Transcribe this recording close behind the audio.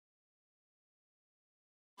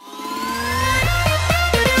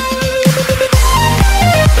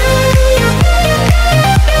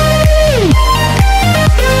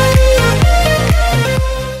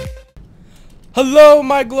Hello,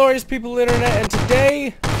 my glorious people of the internet, and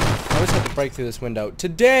today, I always have to break through this window.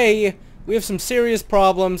 Today, we have some serious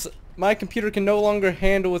problems. My computer can no longer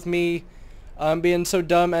handle with me being so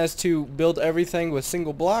dumb as to build everything with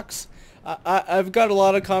single blocks. I've got a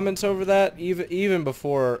lot of comments over that, even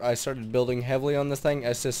before I started building heavily on this thing.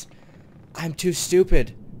 It's just, I'm too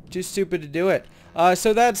stupid to do it.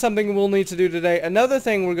 So that's something we'll need to do today. Another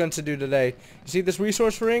thing we're going to do today, you see this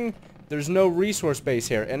resource ring? There's no resource base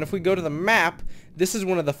here, and if we go to the map, this is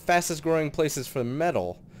one of the fastest growing places for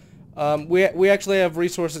metal. We actually have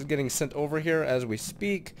resources getting sent over here as we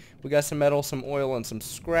speak. We got some metal, some oil, and some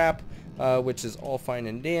scrap, which is all fine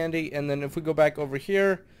and dandy. And then if we go back over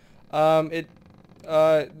here,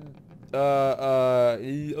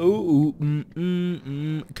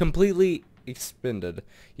 completely expended.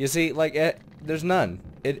 You see, like, there's none.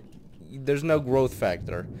 There's no growth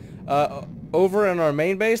factor. Over in our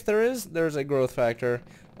main base, there's a growth factor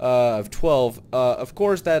of 12. Of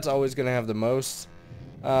course, that's always going to have the most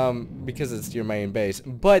because it's your main base.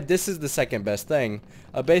 But this is the second best thing,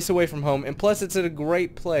 a base away from home, and plus it's at a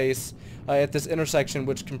great place at this intersection,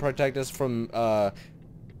 which can protect us from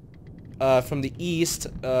the east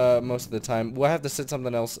most of the time. We'll have to set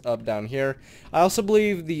something else up down here. I also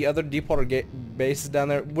believe the other deepwater base is down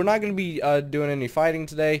there. We're not going to be doing any fighting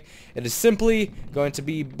today. It is simply going to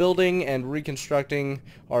be building and reconstructing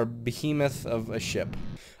our behemoth of a ship.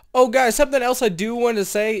 Oh guys, something else I do want to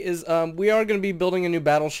say is we are going to be building a new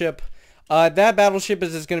battleship. That battleship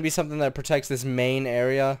is just going to be something that protects this main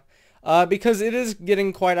area. Because it is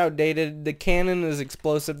getting quite outdated. The cannon is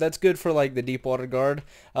explosive. That's good for like the Deepwater Guard.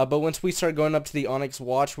 But once we start going up to the Onyx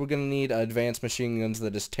Watch, we're going to need advanced machine guns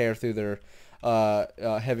that just tear through their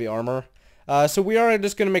heavy armor. So we are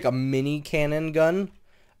just going to make a mini cannon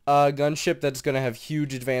gunship that's going to have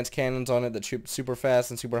huge advanced cannons on it that shoot super fast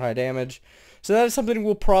and super high damage. So that is something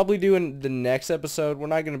we'll probably do in the next episode. We're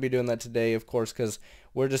not going to be doing that today, of course, because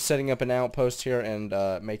we're just setting up an outpost here and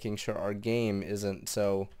making sure our game isn't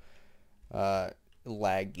so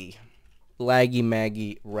laggy,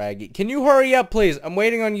 maggy, raggy. Can you hurry up, please? I'm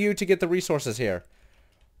waiting on you to get the resources here.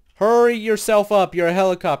 Hurry yourself up. You're a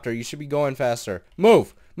helicopter. You should be going faster.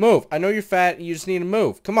 Move. I know you're fat. You just need to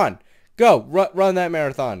move. Come on. Go. Run that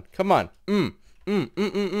marathon. Come on. What am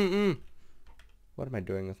I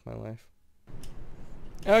doing with my life?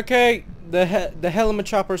 Okay. The Helima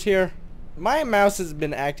chopper's here. My mouse has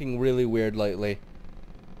been acting really weird lately.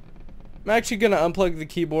 I'm actually going to unplug the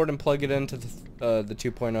keyboard and plug it into the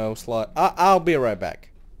 2.0 slot. I'll be right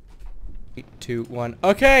back. 3, 2, 1.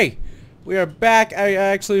 Okay! We are back. I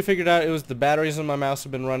actually figured out it was the batteries on my mouse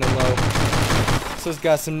have been running low. So it's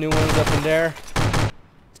got some new ones up in there.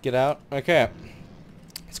 Let's get out. Okay.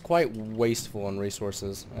 It's quite wasteful on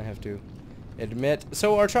resources, I have to admit.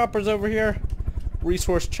 So our chopper's over here.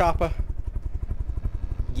 Resource chopper.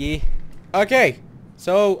 Yeah. Okay.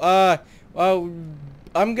 So,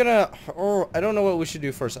 I'm gonna, I don't know what we should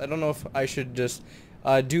do first. I don't know if I should just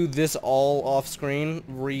do this all off screen,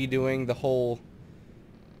 redoing the whole,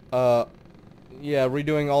 yeah,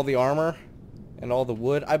 redoing all the armor and all the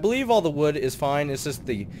wood. I believe all the wood is fine. It's just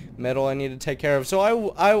the metal I need to take care of. So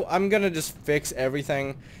I'm gonna just fix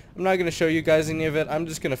everything. I'm not gonna show you guys any of it. I'm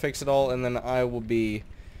just gonna fix it all, and then I will be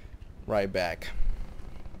right back.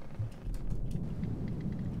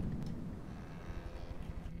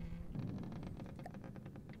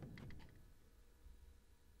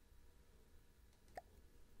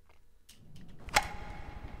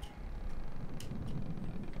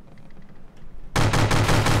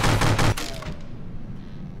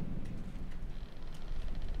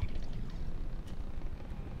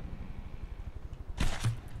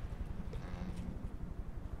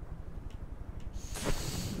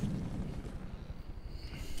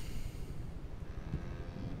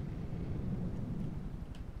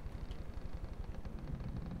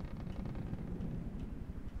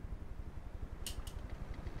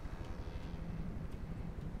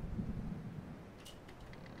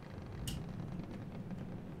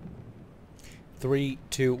 Three,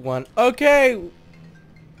 two, one. Okay.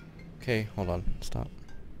 Okay, hold on. Stop.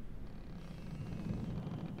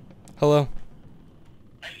 Hello.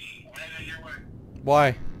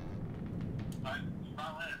 Why?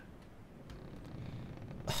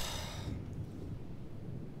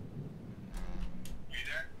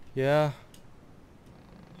 Yeah.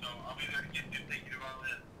 So I'll be there to get you, take you to my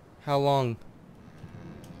list. How long?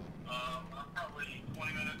 I'm probably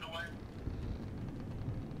 20 minutes away.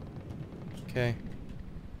 Okay.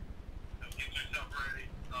 So get yourself ready.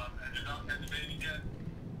 Have you not had the baby yet?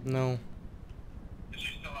 No. Is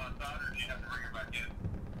she still outside, or do you have to bring her back in?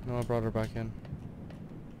 No, I brought her back in.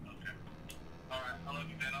 Okay. Alright, I'll let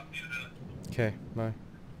you, man. I'll see you in a minute. Okay, bye.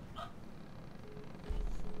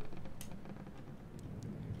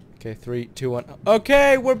 Okay, 3, 2, 1.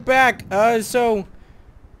 Okay, we're back. Yeah,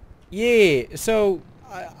 so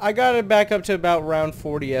I got it back up to about around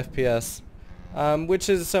 40 FPS, which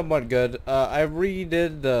is somewhat good. I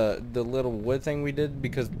redid the little wood thing we did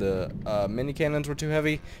because the mini cannons were too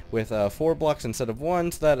heavy with 4 blocks instead of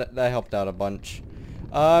 1, so that helped out a bunch.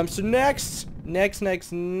 So next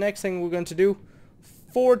thing we're going to do,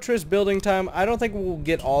 fortress building time. I don't think we'll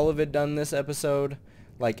get all of it done this episode,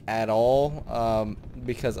 like at all,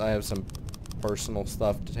 because I have some personal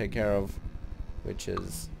stuff to take care of, which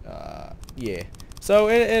is yeah. So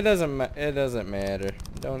it doesn't matter.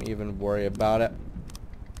 Don't even worry about it.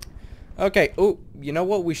 Okay. Oh, you know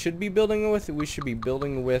what we should be building with? We should be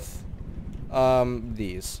building with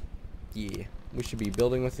these. Yeah, we should be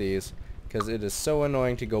building with these because it is so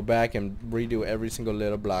annoying to go back and redo every single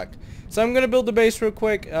little block. So I'm gonna build the base real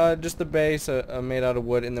quick. Just the base made out of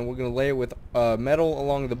wood, and then we're gonna lay it with metal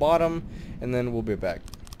along the bottom, and then we'll be back.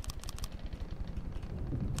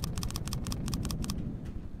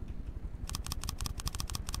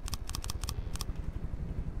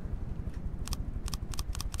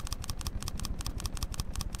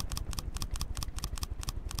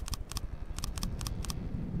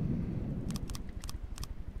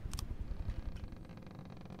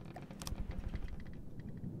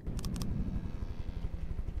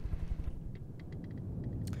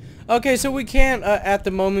 Okay, so we can't at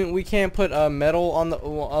the moment we can't put metal on the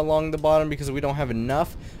along the bottom because we don't have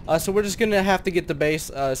enough. So we're just gonna have to get the base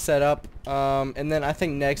set up, and then I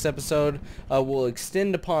think next episode we'll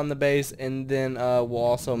extend upon the base, and then we'll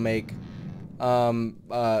also make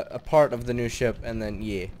a part of the new ship, and then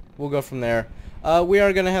yeah, we'll go from there. We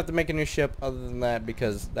are gonna have to make a new ship other than that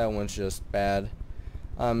because that one's just bad.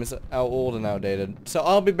 It's old and outdated. So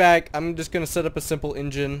I'll be back. I'm just gonna set up a simple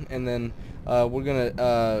engine, and then we're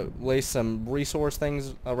gonna lay some resource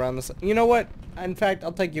things around this. You know what? In fact,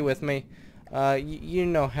 I'll take you with me. You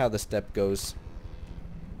know how the step goes.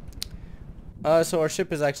 So our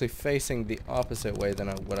ship is actually facing the opposite way than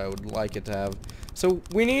what I would like it to have. So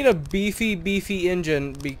we need a beefy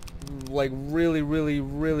engine, like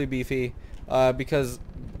really beefy, because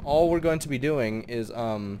all we're going to be doing is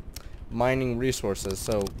mining resources.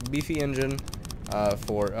 So beefy engine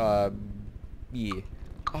for yeah.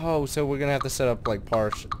 Oh, so we're gonna have to set up like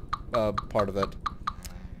part of it.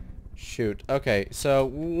 Shoot. Okay, so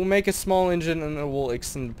we'll make a small engine and then we'll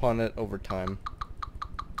extend upon it over time.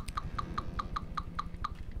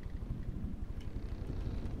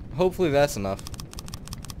 Hopefully that's enough.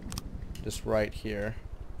 Just right here.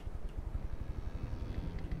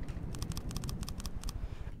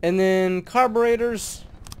 And then carburetors.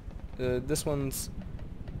 This one's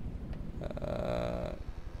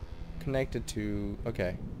connected to,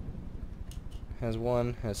 okay. Has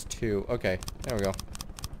 1, has 2. Okay, there we go.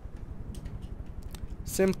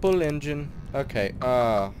 Simple engine. Okay,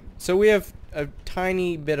 so we have a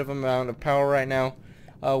tiny bit of amount of power right now.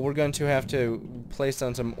 We're going to have to place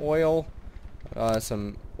down some oil, and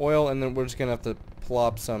then we're just gonna have to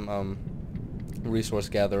plop some resource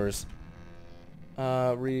gatherers.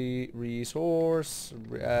 Resource,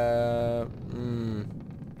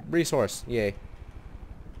 yay.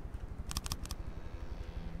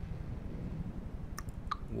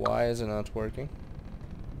 Why is it not working?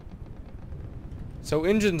 So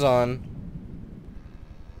engine's on.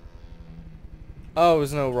 Oh,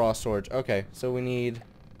 there's no raw storage. Okay, so we need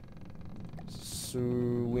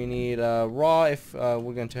raw if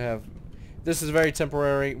we're going to have. This is very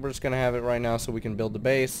temporary. We're just gonna have it right now so we can build the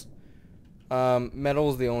base. Metal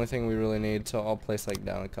is the only thing we really need, so I'll place like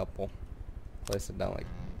down a couple. Place it down like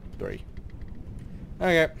 3.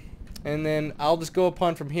 Okay, and then I'll just go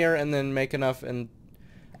upon from here and then make enough. And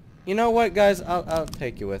you know what, guys? I'll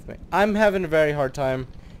take you with me. I'm having a very hard time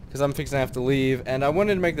because I'm fixing to have to leave, and I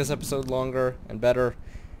wanted to make this episode longer and better,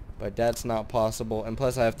 but that's not possible. And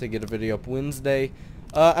plus, I have to get a video up Wednesday.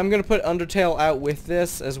 I'm gonna put Undertale out with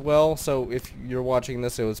this as well, so if you're watching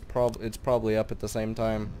this, it's probably up at the same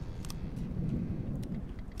time.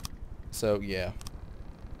 So yeah.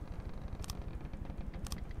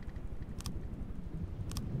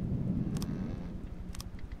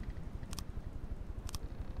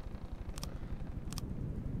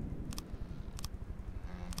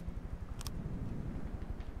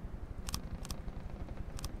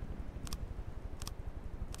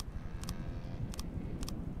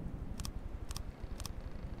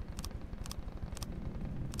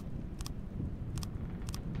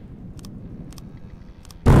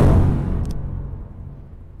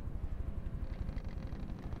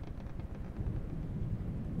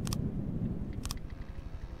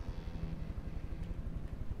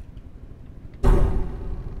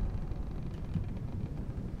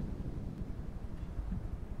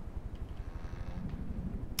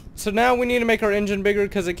 So now we need to make our engine bigger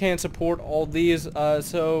because it can't support all these.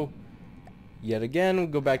 So yet again, we'll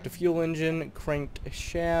go back to fuel engine, cranked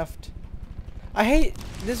shaft. I hate,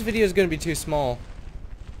 this video is going to be too small.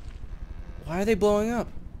 Why are they blowing up?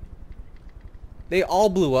 They all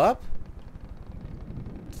blew up?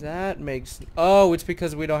 That makes... Oh, it's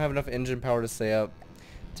because we don't have enough engine power to stay up.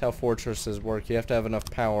 That's how fortresses work. You have to have enough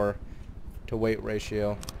power to weight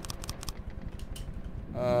ratio.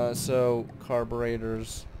 So,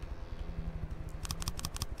 carburetors.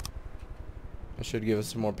 That should give us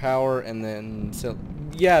some more power, and then... So,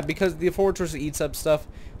 yeah, because the fortress eats up stuff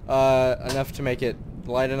enough to make it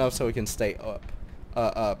light enough so it can stay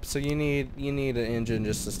up. So you need an engine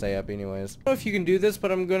just to stay up anyways. I don't know if you can do this,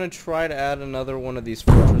 but I'm gonna try to add another one of these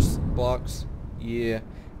fortress blocks. Yeah,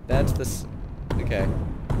 that's this. Okay.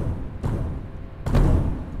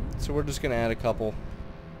 So we're just gonna add a couple.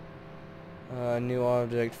 New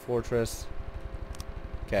object, fortress.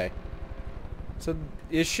 Okay. So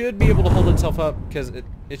it should be able to hold itself up because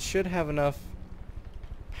it should have enough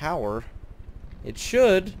power. It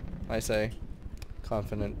should, I say,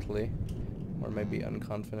 confidently. Or maybe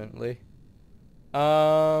unconfidently.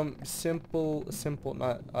 Simple,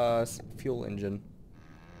 not, fuel engine.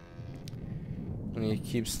 And you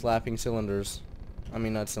keep slapping cylinders. I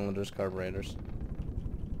mean, not cylinders, carburetors.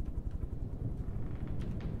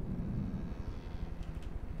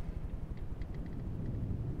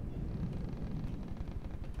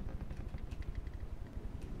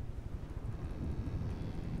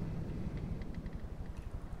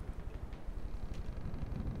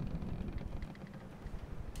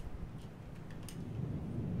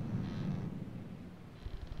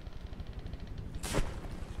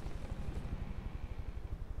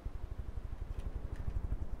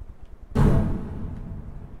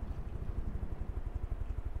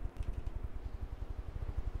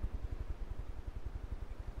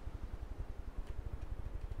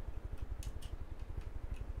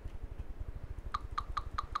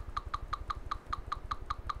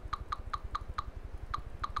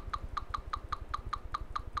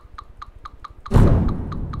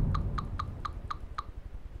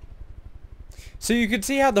 So you can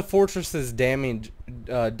see how the fortress is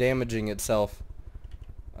damaging itself.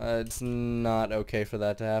 It's not okay for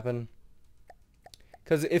that to happen.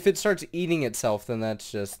 Because if it starts eating itself, then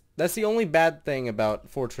that's the only bad thing about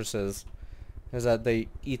fortresses, is that they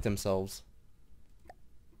eat themselves.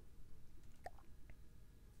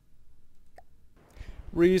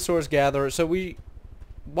 Resource gatherer. So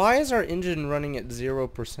why is our engine running at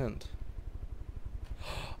 0%?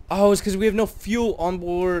 Oh, it's because we have no fuel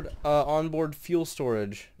onboard fuel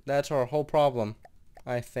storage. That's our whole problem,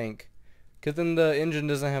 I think. Because then the engine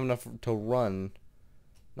doesn't have enough to run.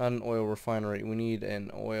 Not an oil refinery. We need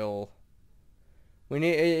an oil. We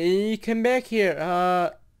need. Come back here.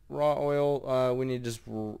 Raw oil. We need just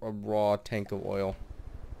a raw tank of oil.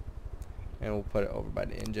 And we'll put it over by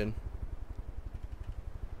the engine.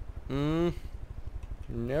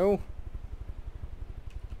 No.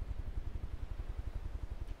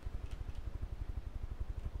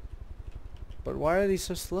 But why are these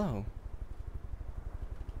so slow?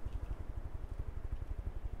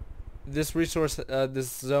 This resource,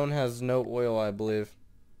 this zone has no oil, I believe.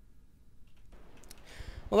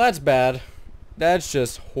 Well, that's bad. That's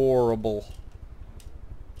just horrible.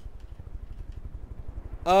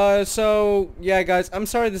 So, yeah, guys, I'm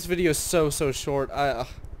sorry this video is so short. I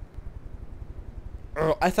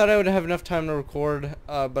thought I would have enough time to record,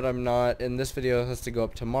 but I'm not, and this video has to go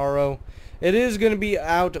up tomorrow. It is going to be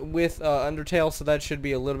out with Undertale, so that should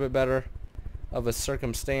be a little bit better of a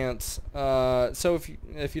circumstance. So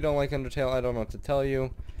if you don't like Undertale, I don't know what to tell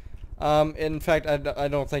you. In fact, I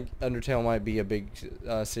don't think Undertale might be a big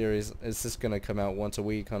series. It's just going to come out once a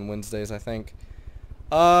week on Wednesdays, I think.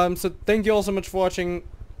 So thank you all so much for watching.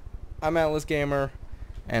 I'm AtlasGamer,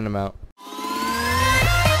 and I'm out.